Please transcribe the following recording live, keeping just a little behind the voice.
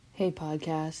Hey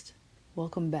podcast,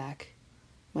 welcome back.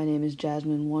 My name is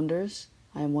Jasmine Wonders.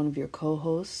 I am one of your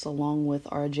co-hosts along with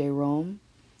RJ Rome.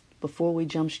 Before we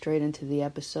jump straight into the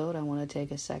episode, I want to take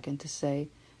a second to say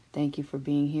thank you for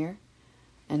being here.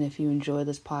 And if you enjoy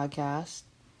this podcast,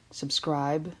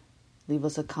 subscribe, leave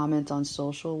us a comment on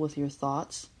social with your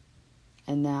thoughts.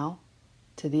 And now,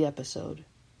 to the episode.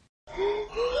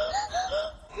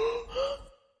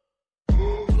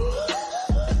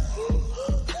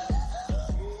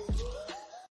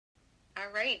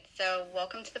 All right, so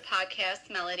welcome to the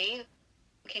podcast, Melody.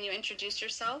 Can you introduce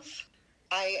yourself?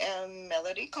 I am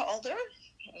Melody Calder,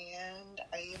 and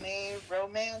I am a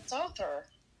romance author.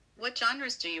 What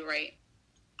genres do you write?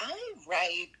 I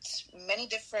write many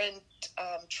different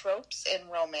tropes in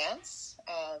romance.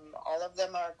 All of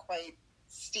them are quite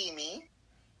steamy.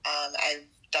 I've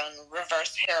done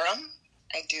reverse harem.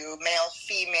 I do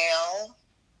male-female,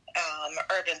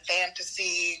 urban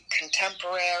fantasy,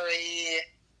 contemporary.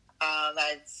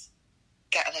 I've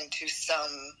gotten into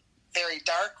some very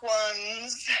dark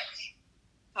ones.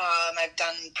 I've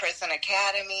done Prison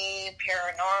Academy,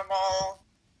 paranormal.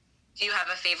 Do you have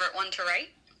a favorite one to write?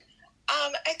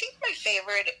 I think my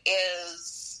favorite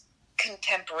is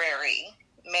contemporary,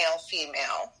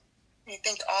 male-female. I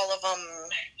think all of them,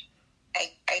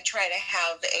 I try to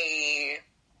have a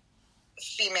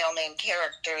female main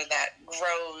character that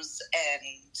grows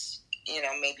and,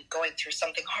 maybe going through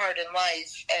something hard in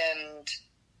life and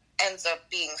ends up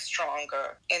being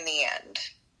stronger in the end.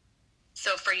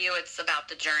 So for you, it's about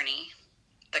the journey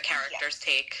the characters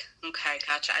take. Okay,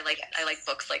 gotcha. I like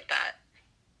books like that.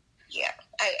 Yeah,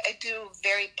 I do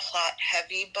very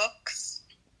plot-heavy books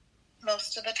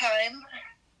most of the time.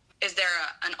 Is there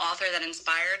an author that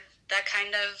inspired that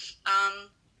kind of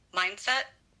mindset?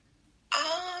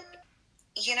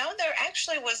 There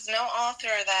actually was no author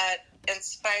that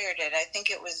inspired it. I think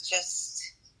it was just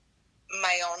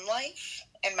my own life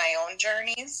and my own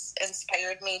journeys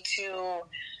inspired me to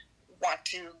want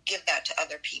to give that to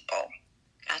other people.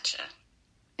 Gotcha.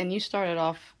 And you started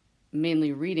off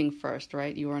mainly reading first,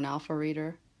 right? You were an alpha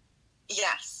reader?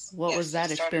 Yes. What was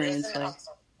that experience like?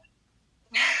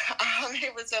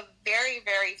 It was a very,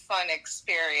 very fun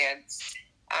experience.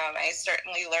 I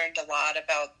certainly learned a lot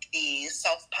about the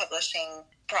self-publishing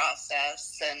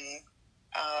process, and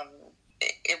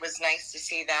it was nice to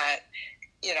see that,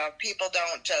 people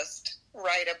don't just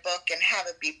write a book and have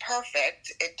it be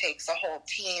perfect. It takes a whole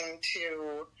team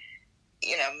to,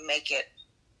 make it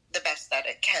the best that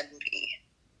it can be.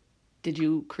 Did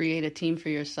you create a team for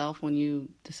yourself when you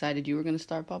decided you were going to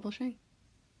start publishing?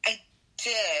 I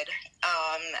did.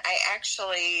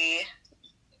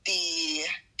 The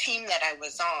team that I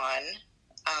was on,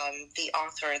 the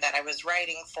author that I was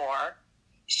writing for,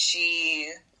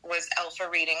 she was alpha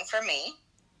reading for me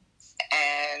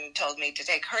and told me to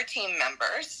take her team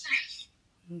members.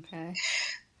 Okay.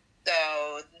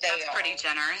 So that's pretty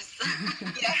generous.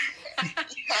 Yeah.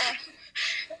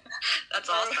 That's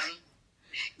awesome.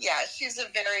 Yeah, she's a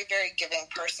very, very giving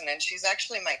person, and she's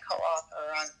actually my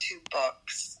co-author on 2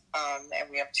 books, and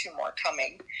we have 2 more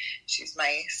coming. She's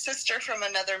my sister from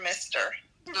another mister.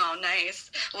 Oh, nice.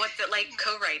 What's it like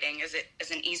co-writing? Is it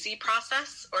an easy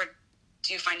process, or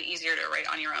do you find it easier to write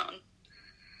on your own?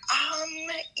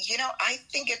 I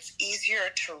think it's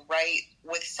easier to write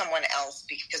with someone else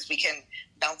because we can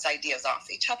bounce ideas off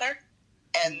each other,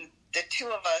 and the 2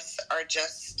 of us are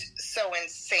just so in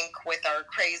sync with our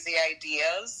crazy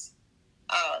ideas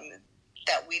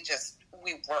that we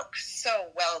work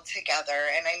so well together,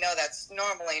 and I know that's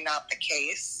normally not the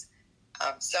case.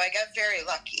 So I got very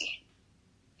lucky.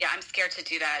 Yeah, I'm scared to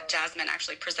do that. Jasmine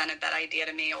actually presented that idea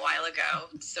to me a while ago,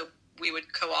 so we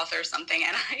would co-author something,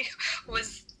 and I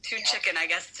was too chicken, I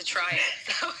guess, to try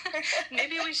it. So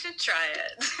maybe we should try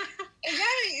it.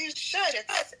 Yeah, you should.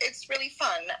 It's really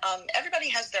fun. Everybody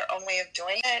has their own way of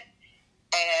doing it,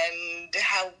 and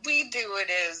how we do it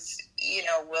is,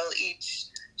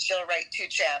 she'll write 2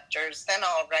 chapters, then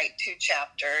I'll write 2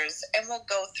 chapters, and we'll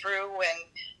go through and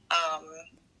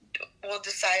we'll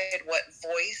decide what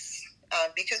voice,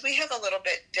 because we have a little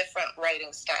bit different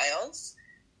writing styles.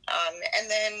 And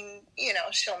then,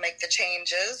 she'll make the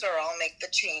changes, or I'll make the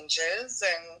changes,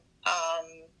 and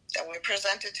then we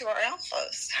present it to our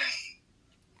alphas.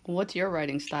 What's your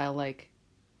writing style like?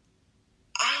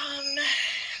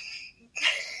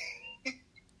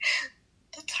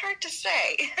 It's hard to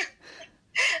say.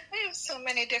 I have so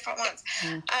many different ones.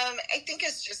 Yeah. I think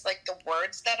it's just like the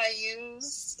words that I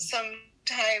use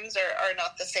sometimes are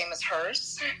not the same as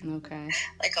hers. Okay.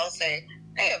 Like I'll say,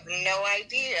 I have no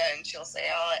idea, and she'll say,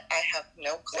 oh, I have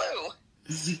no clue.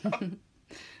 So.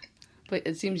 But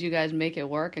it seems you guys make it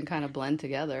work and kind of blend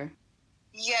together.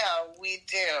 Yeah, we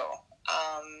do.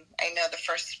 I know the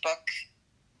first book,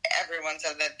 everyone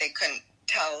said that they couldn't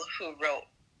tell who wrote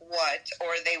what,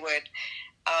 or they would,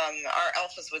 our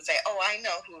alphas would say, oh, I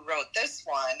know who wrote this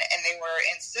one, and they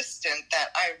were insistent that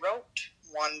I wrote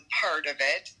one part of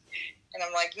it, and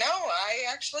I'm like, no, I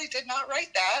actually did not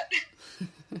write that.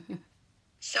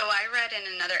 So I read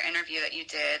in another interview that you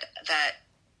did that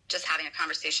just having a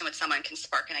conversation with someone can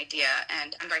spark an idea,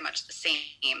 and I'm very much the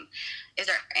same. Is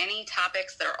there any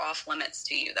topics that are off limits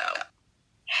to you, though?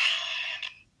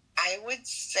 I would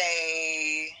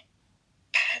say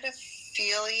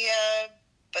pedophilia,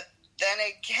 but then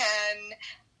again,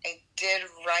 I did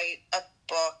write a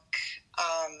book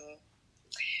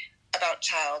about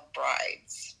child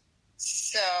brides.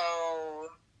 So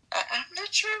I'm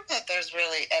not sure that there's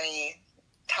really any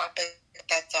topic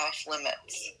that's off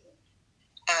limits.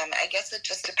 I guess it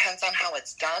just depends on how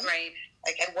it's done. Right.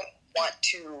 Like, I wouldn't want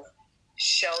to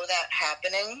show that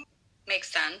happening.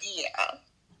 Makes sense. Yeah.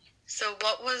 So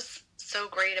what was so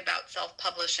great about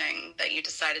self-publishing that you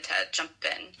decided to jump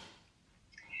in?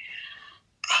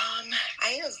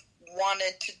 I have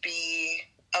wanted to be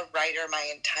a writer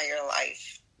my entire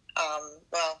life.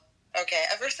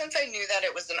 Ever since I knew that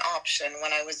it was an option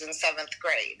when I was in 7th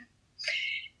grade.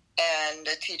 And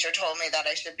a teacher told me that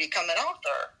I should become an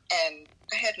author. And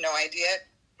I had no idea it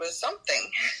was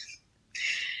something.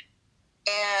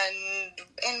 And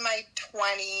in my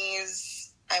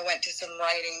 20s, I went to some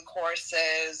writing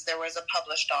courses. There was a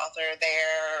published author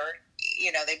there.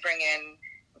 You know, they bring in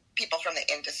people from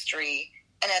the industry.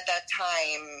 And at that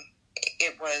time,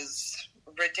 it was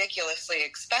ridiculously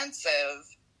expensive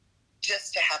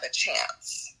just to have a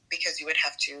chance, because you would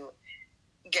have to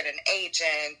get an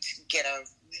agent, get a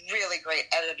really great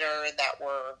editor that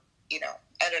were, you know,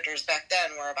 editors back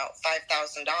then were about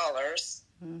 $5,000.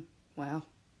 Wow.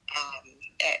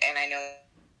 And I know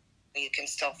you can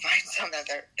still find some that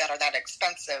are that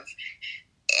expensive,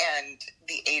 and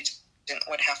the agent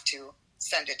would have to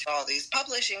send it to all these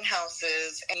publishing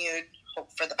houses, and you'd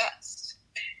hope for the best.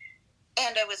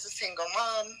 And I was a single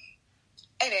mom.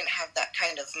 I didn't have that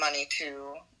kind of money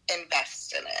to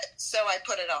invest in it, so I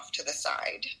put it off to the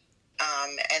side.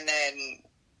 And then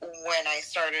when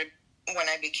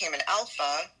I became an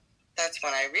alpha, that's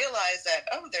when I realized that,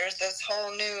 there's this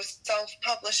whole new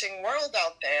self-publishing world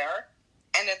out there,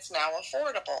 and it's now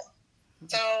affordable.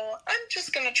 So I'm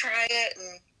just going to try it,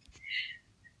 and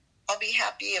I'll be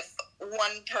happy if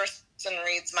one person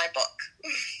reads my book.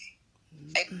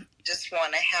 I just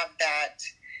want to have that,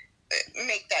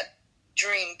 make that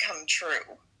dream come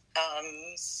true.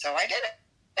 So I did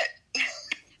it.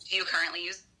 Do you currently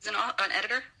use an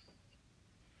editor?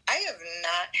 I have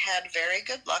not had very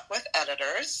good luck with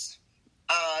editors.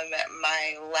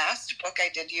 My last book, I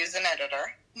did use an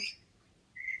editor.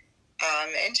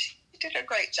 And she did a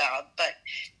great job. But,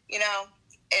 you know,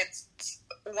 it's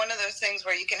one of those things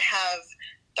where you can have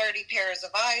 30 pairs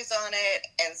of eyes on it,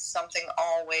 and something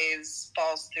always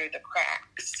falls through the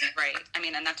cracks. Right. I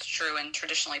mean, and that's true in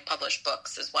traditionally published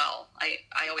books as well.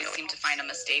 I always seem to find a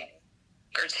mistake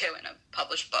or two in a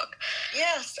published book.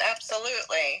 Yes,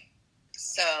 absolutely.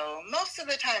 So most of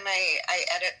the time I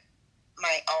edit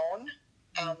my own.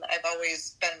 I've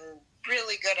always been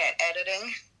really good at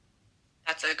editing.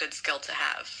 That's a good skill to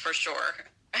have, for sure.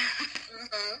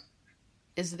 Mm-hmm.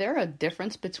 Is there a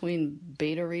difference between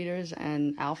beta readers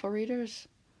and alpha readers?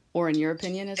 Or in your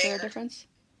opinion, is there a difference?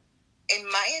 In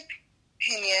my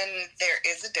opinion, there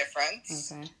is a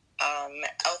difference. Okay.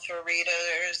 Alpha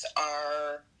readers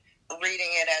are reading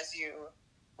it as you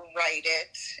write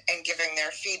it and giving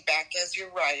their feedback as you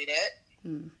write it,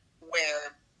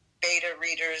 where beta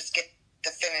readers get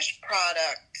the finished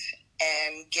product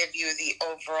and give you the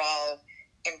overall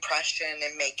impression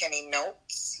and make any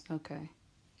notes. Okay.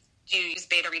 Do you use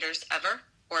beta readers ever,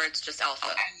 or it's just alpha?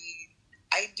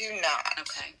 I do not.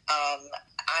 Okay.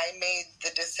 I made the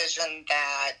decision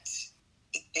that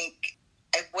I think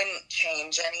I wouldn't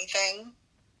change anything.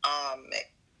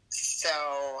 So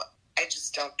I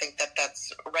just don't think that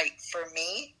that's right for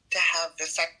me to have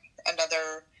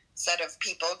another set of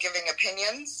people giving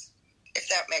opinions, if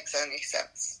that makes any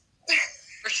sense.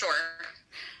 For sure.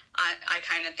 I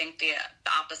kind of think the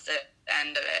opposite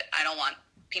end of it. I don't want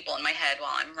people in my head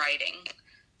while I'm writing.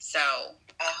 So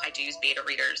I do use beta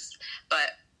readers.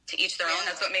 But to each their own,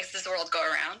 that's what makes this world go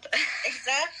around.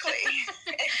 Exactly.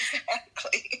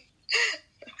 Exactly.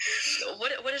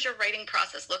 What does your writing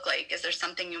process look like? Is there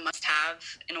something you must have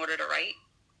in order to write?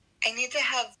 I need to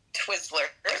have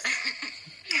Twizzlers.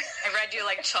 I read you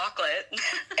like chocolate.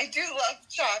 I do love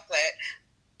chocolate.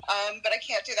 But I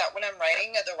can't do that when I'm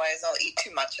writing, otherwise I'll eat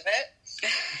too much of it.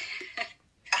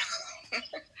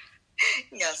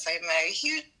 Yes, I'm a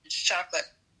huge chocolate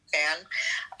fan.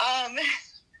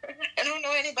 I don't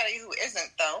know anybody who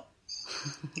isn't, though.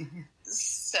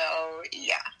 So,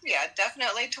 yeah,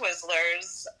 definitely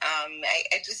Twizzlers.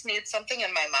 I just need something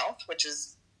in my mouth, which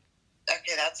is,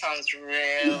 okay, that sounds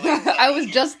really funny. I was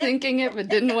just thinking it, but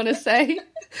didn't want to say.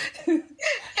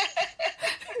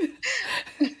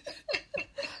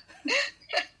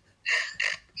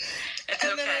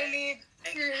 It's And then I okay. need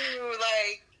to,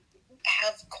 like,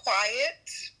 have quiet.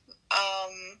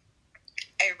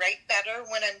 I write better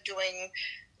when I'm doing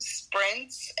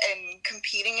sprints and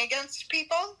competing against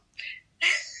people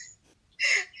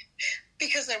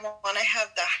because I want to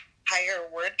have the higher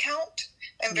word count.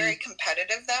 I'm very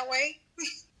competitive that way.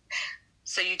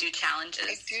 So you do challenges.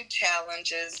 I do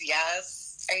challenges,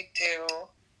 yes, I do.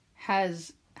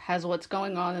 Has what's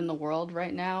going on in the world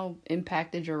right now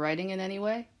impacted your writing in any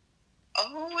way?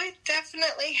 Oh, it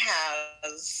definitely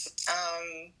has.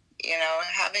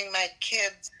 Having my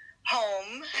kids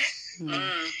home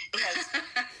has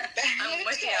I'm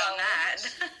with you on that.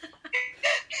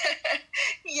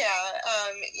 Yeah,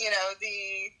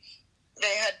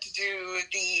 they had to do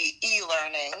the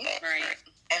e-learning. Right.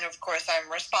 And of course,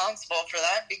 I'm responsible for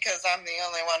that because I'm the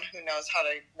only one who knows how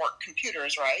to work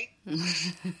computers right.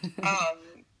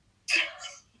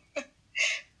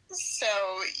 So,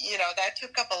 that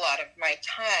took up a lot of my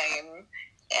time.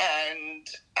 And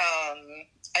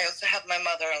I also have my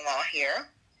mother-in-law here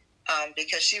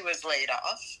because she was laid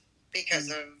off because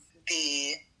of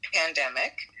the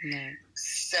pandemic. Right.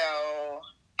 So,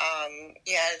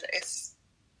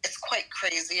 it's quite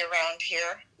crazy around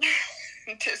here,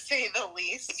 to say the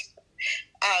least.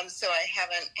 So I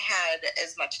haven't had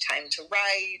as much time to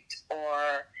write,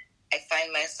 or I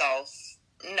find myself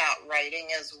not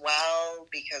writing as well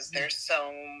because there's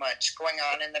so much going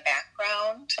on in the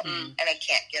background, and I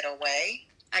can't get away.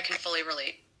 I can fully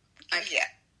relate. I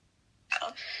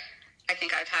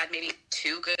think I've had maybe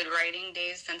 2 good writing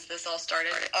days since this all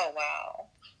started. Oh, wow.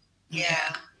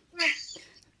 Yeah.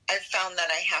 I found that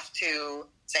I have to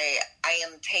say I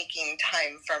am taking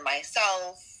time for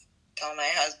myself, tell my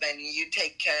husband, you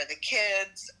take care of the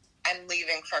kids. I'm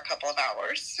leaving for a couple of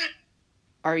hours.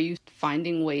 Are you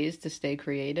finding ways to stay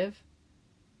creative?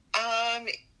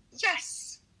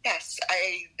 Yes.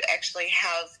 I actually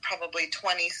have probably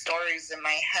 20 stories in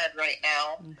my head right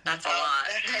now. Okay. That's a lot.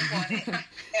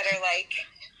 That are like,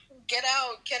 get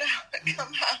out,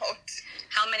 come out.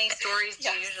 How many stories do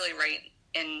you Yes. usually write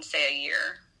in, say, a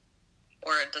year?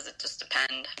 Or does it just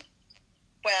depend?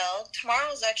 Well,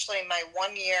 tomorrow's actually my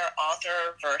 1-year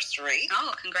author-versary.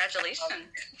 Oh, congratulations.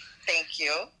 Thank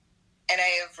you. And I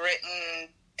have written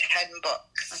 10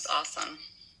 books. That's awesome.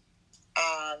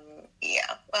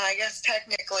 Well, I guess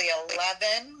technically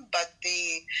 11, but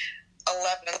the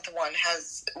 11th one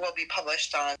will be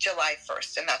published on July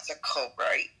 1st, and that's a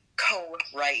co-write.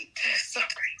 Sorry.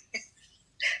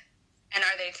 And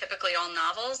are they typically all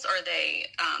novels, or are they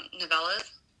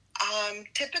novellas?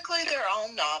 Typically they're all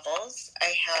novels.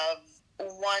 I have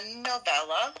one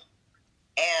novella,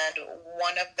 and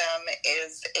one of them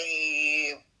is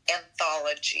a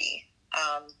anthology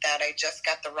that I just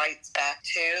got the rights back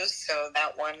to, so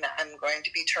that one I'm going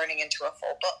to be turning into a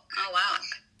full book. Oh, wow.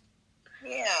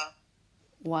 Yeah.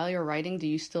 While you're writing, do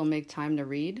you still make time to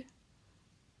read?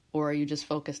 Or are you just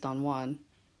focused on one?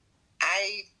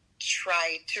 I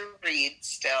try to read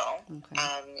still. Okay.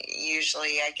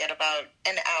 Usually I get about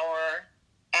an hour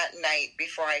at night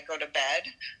before I go to bed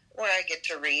where I get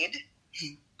to read.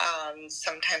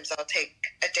 Sometimes I'll take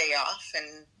a day off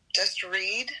and just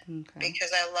read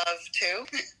because I love to.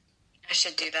 I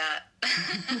should do that.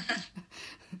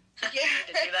 Yeah. I need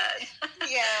to do that.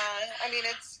 Yeah, I mean,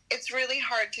 it's really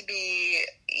hard to be,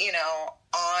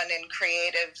 on and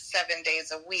creative 7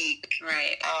 days a week.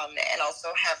 Right. And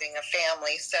also having a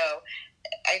family. So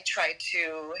I try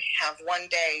to have one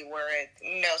day where it's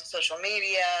no social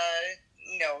media,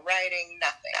 no writing,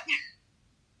 nothing.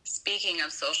 Speaking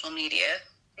of social media,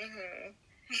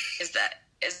 is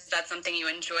that something you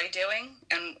enjoy doing?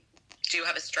 And do you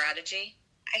have a strategy?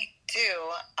 I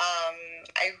do.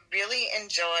 I really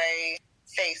enjoy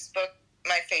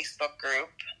my Facebook group.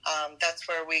 That's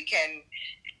where we can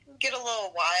get a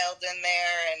little wild in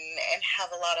there and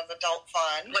have a lot of adult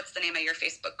fun. What's the name of your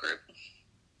Facebook group?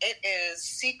 It is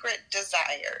Secret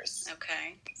Desires.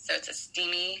 Okay. So it's a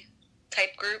steamy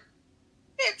type group?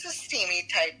 It's a steamy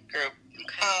type group.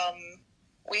 Okay.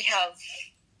 We have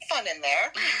fun in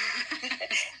there.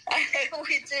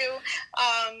 We do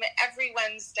every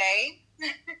Wednesday.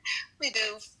 We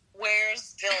do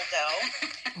Where's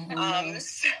Dildo?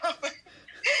 So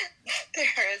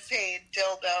there is a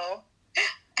dildo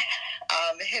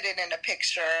hidden in a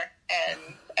picture, and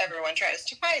everyone tries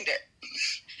to find it.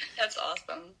 That's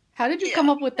awesome. How did you come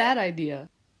up with that idea?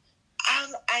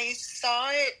 I saw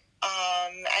it.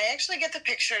 I actually get the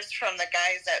pictures from the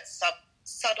guys at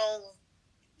Subtle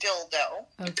Dildo.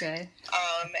 Okay.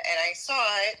 And I saw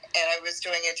it, and I was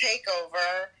doing a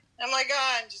takeover. I'm like,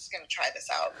 I'm just going to try this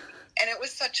out. And it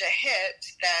was such a hit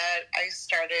that I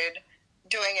started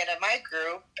doing it in my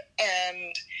group,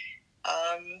 and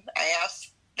I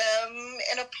asked them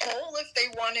in a poll if they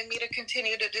wanted me to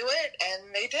continue to do it,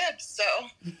 and they did. So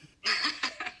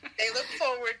they look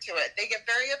forward to it. They get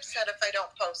very upset if I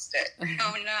don't post it.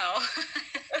 Oh, no.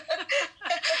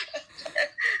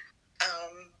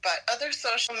 But other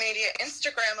social media,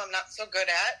 Instagram, I'm not so good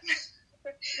at.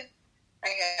 I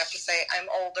have to say I'm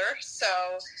older, so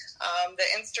the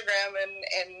Instagram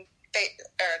and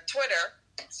Twitter,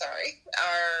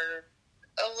 are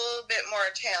a little bit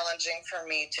more challenging for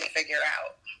me to figure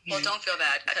out. Well, don't feel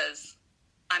bad, because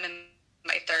I'm in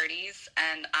my 30s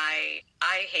and I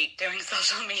hate doing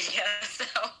social media, so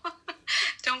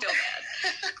don't feel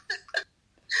bad.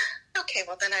 Okay,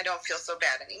 well then I don't feel so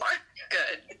bad anymore.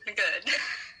 Good.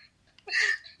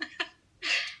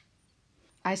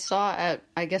 I saw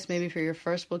I guess maybe for your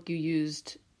first book, you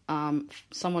used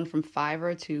someone from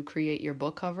Fiverr to create your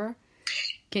book cover.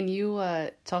 Can you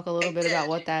talk a little bit about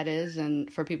what that is,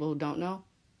 and for people who don't know?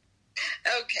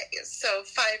 Okay, so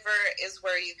Fiverr is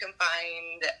where you can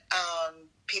find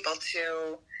people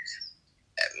to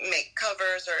make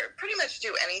covers or pretty much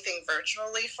do anything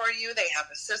virtually for you. They have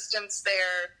assistants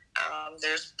there.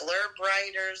 There's blurb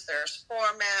writers, there's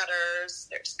formatters,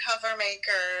 there's cover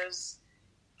makers.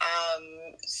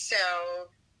 So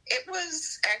it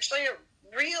was actually a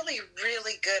really,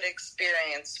 really good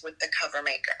experience with the cover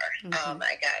maker. Mm-hmm.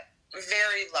 I got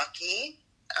very lucky.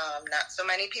 Not so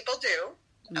many people do,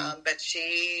 but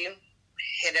she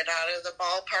hit it out of the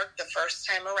ballpark the first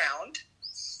time around.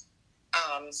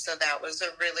 So that was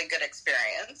a really good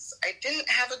experience. I didn't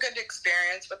have a good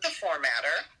experience with the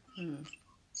formatter.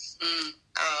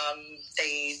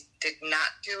 They did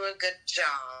not do a good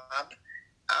job,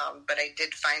 but I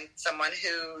did find someone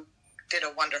who did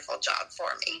a wonderful job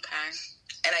for me. Okay.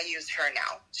 And I use her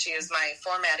now. She is my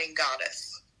formatting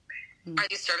goddess. Are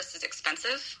these services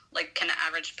expensive? Like, can an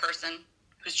average person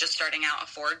who's just starting out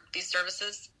afford these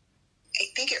services? I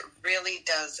think it really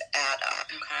does add up.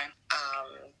 Okay.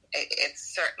 It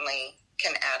certainly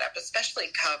can add up,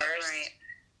 especially covers.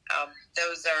 Right.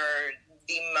 Those are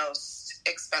the most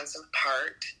expensive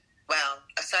part. Well,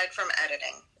 aside from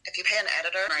editing. If you pay an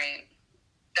editor, Right.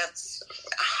 that's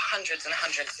hundreds and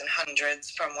hundreds and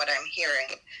hundreds from what I'm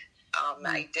hearing.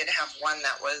 I did have one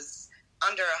that was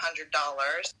under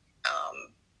 $100,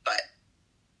 but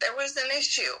there was an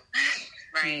issue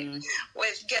Right.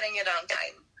 with getting it on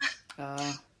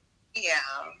time.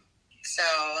 Yeah. So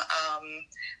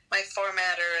my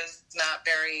formatter is not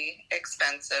very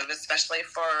expensive, especially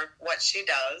for what she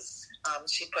does.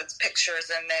 She puts pictures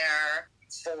in there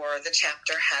for the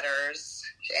chapter headers,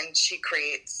 and she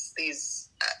creates these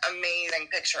amazing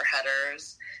picture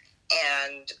headers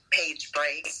and page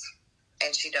breaks,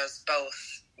 and she does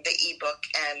both the ebook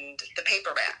and the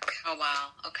paperback. Oh,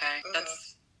 wow. Okay.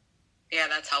 Mm-hmm.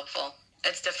 That's helpful.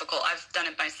 It's difficult. I've done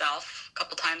it myself a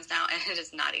couple times now, and it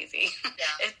is not easy.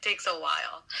 Yeah. It takes a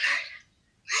while.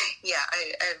 Yeah,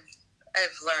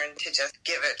 I've learned to just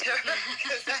give it to her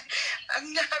because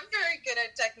I'm not very good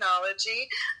at technology.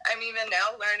 I'm even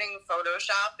now learning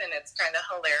Photoshop, and it's kind of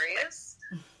hilarious.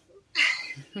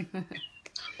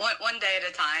 One day at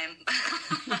a time.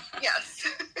 Yes.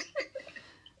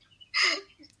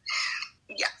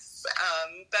 Yes.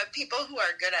 But people who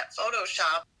are good at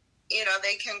Photoshop,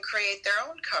 they can create their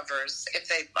own covers if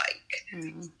they'd like.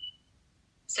 Mm-hmm.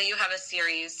 So you have a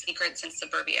series, Secrets in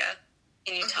Suburbia.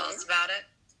 Can you tell us about it?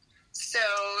 So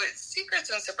Secrets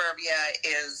in Suburbia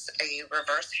is a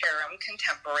reverse harem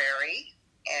contemporary,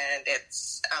 and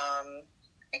it's,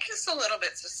 I guess, a little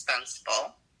bit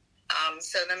suspenseful.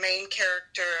 So the main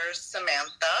character,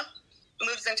 Samantha,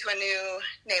 moves into a new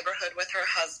neighborhood with her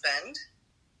husband,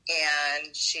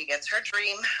 and she gets her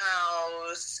dream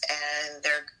house, and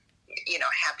they're,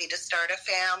 happy to start a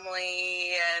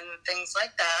family and things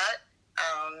like that.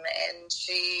 And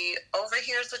she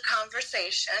overhears a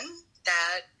conversation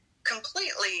that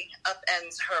completely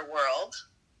upends her world,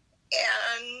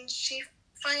 and she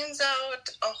finds out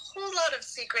a whole lot of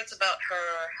secrets about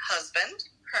her husband,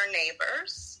 her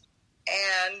neighbors,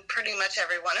 and pretty much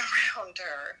everyone around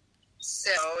her.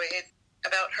 So it's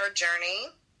about her journey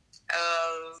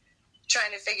of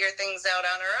trying to figure things out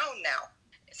on her own now.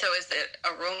 So is it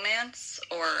a romance,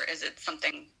 or is it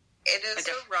something? It is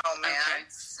a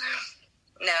romance.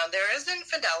 Now, there is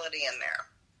infidelity in there,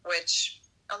 which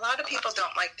a lot of people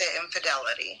don't like the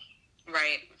infidelity.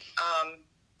 Right.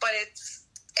 But it's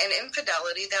an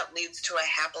infidelity that leads to a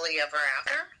happily ever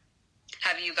after.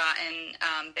 Have you gotten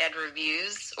bad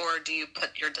reviews, or do you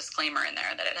put your disclaimer in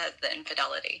there that it has the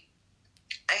infidelity?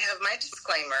 I have my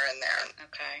disclaimer in there.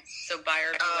 Okay. So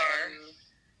buyer beware.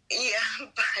 Yeah,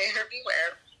 buyer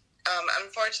beware.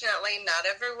 Unfortunately, not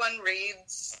everyone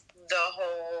reads the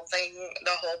whole thing,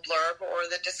 the whole blurb or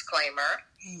the disclaimer.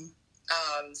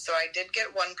 So I did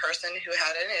get one person who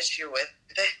had an issue with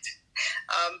it.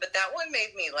 But that one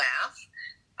made me laugh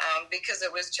because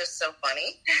it was just so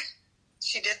funny.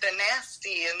 She did the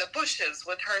nasty in the bushes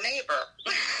with her neighbor.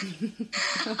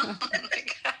 Oh my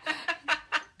God.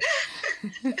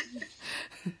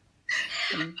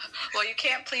 Well, you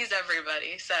can't please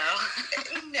everybody, so.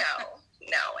 No.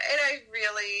 And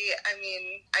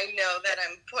I know that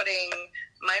I'm putting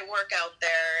my work out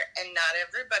there and not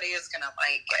everybody is going to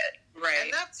like it. Right.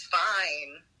 And that's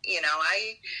fine.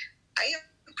 I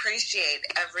appreciate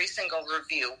every single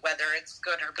review, whether it's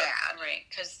good or bad. Right,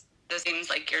 because this seems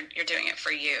like you're doing it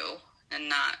for you and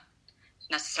not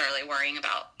necessarily worrying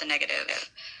about the negative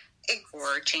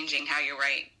or changing how you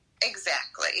write.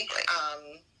 Exactly.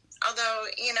 Although,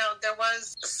 there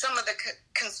was some of the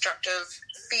constructive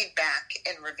feedback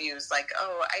in reviews, like,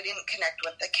 oh, I didn't connect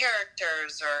with the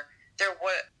characters, or there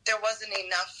wasn't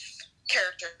enough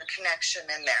character connection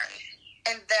in there.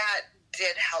 And that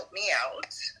did help me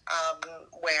out,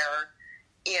 where,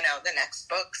 the next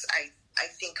books, I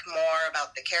think more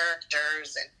about the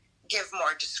characters and give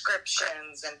more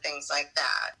descriptions and things like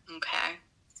that. Okay.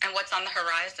 And what's on the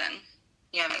horizon?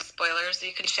 You have any spoilers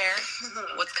you can share?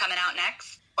 What's coming out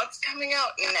next? What's coming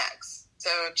out next? So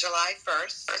July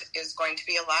 1st is going to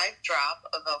be a live drop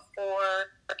of a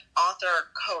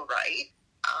 4-author co-write.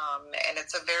 And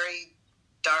it's a very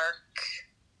dark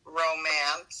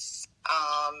romance.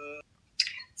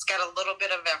 It's got a little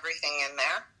bit of everything in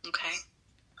there. Okay.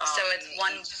 So it's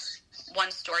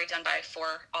one story done by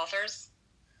 4 authors?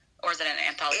 Or is it an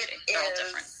anthology? They're all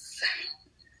different.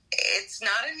 It's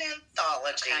not an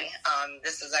anthology. Okay.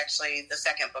 This is actually the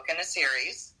second book in a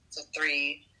series. It's a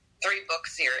three-book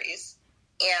series.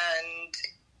 And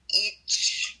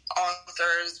each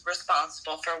author is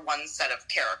responsible for one set of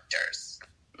characters.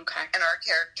 Okay. And our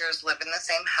characters live in the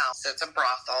same house. It's a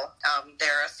brothel.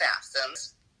 They're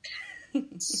assassins.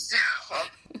 So...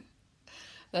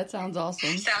 That sounds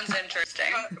awesome. Sounds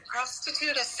interesting.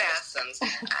 Prostitute assassins.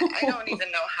 I don't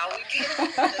even know how we came up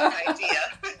with this idea.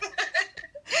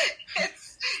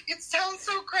 It sounds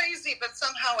so crazy, but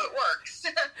somehow it works.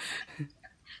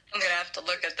 I'm going to have to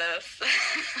look at this.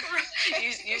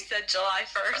 You said July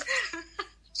 1st.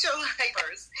 July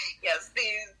 1st. Yes,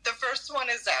 the first one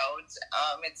is out.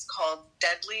 It's called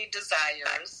Deadly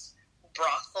Desires,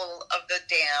 Brothel of the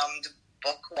Damned,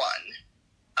 Book 1.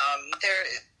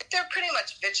 They're pretty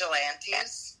much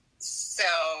vigilantes. So,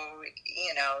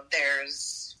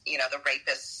 there's, the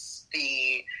rapists,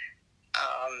 the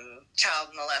child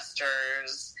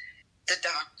molesters, the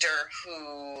doctor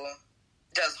who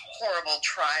does horrible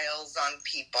trials on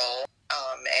people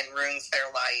and ruins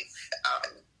their life,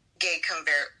 gay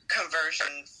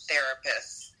conversion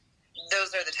therapists.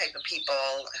 Those are the type of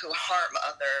people who harm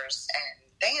others and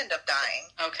they end up dying.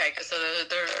 Okay, so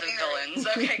they're villains.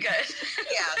 Okay, good.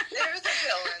 Yeah, they're the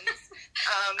villains.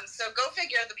 So go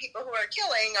figure the people who are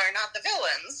killing are not the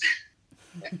villains.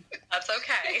 That's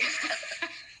okay.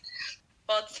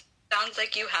 Well, it sounds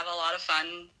like you have a lot of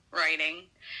fun writing,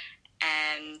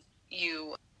 and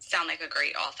you sound like a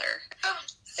great author. Oh,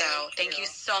 so thank you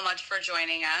so much for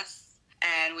joining us,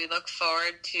 and we look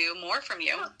forward to more from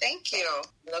you. Oh, thank you.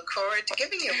 Look forward to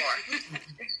giving you more.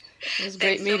 It was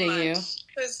great meeting you.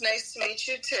 It was nice to meet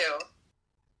you, too.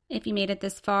 If you made it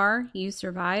this far, you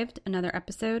survived another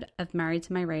episode of Married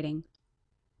to My Writing.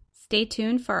 Stay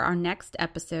tuned for our next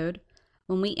episode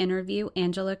when we interview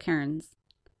Angela Kearns.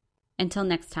 Until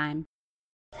next time.